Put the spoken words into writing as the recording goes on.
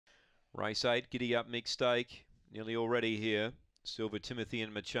Race 8, Giddy Up Mixed Stake, nearly already here. Silver Timothy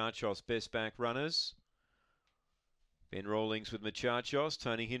and Machachos, best back runners. Ben Rawlings with Machachos,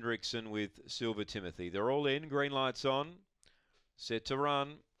 Tony Hendrickson with Silver Timothy. They're all in, green lights on, set to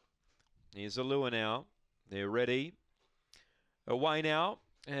run. Here's a lure now. They're ready. Away now.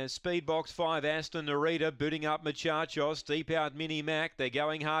 Speed box 5, Aston Narita, booting up Machachos, deep out Mini Mac. They're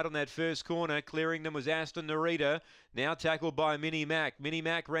going hard on that first corner. Clearing them was Aston Narita, now tackled by Mini Mac. Mini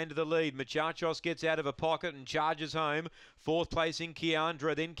Mac ran to the lead. Machachos gets out of a pocket and charges home. Fourth placing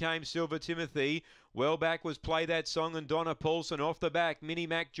Keandra, then came Silver Timothy. Well back was Play That Song and Donna Paulson. Off the back, Mini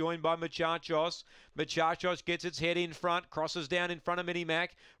Mac joined by Machachos. Machachos gets its head in front, crosses down in front of Mini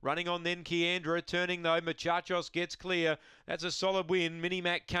Mac. Running on then Keandra, turning though, Machachos gets clear. That's a solid win. Mini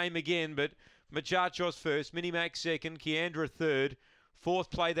Mac came again, but Machachos first, Mini Mac second, Keandra third. Fourth,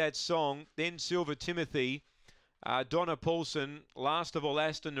 Play That Song, then Silver Timothy. Donna Paulson, last of all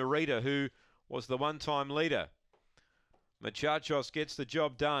Aston Narita, who was the one-time leader. Machachos gets the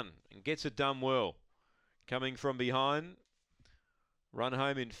job done and gets it done well. Coming from behind, run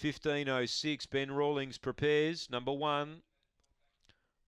home in 15.06. Ben Rawlings prepares, number 1.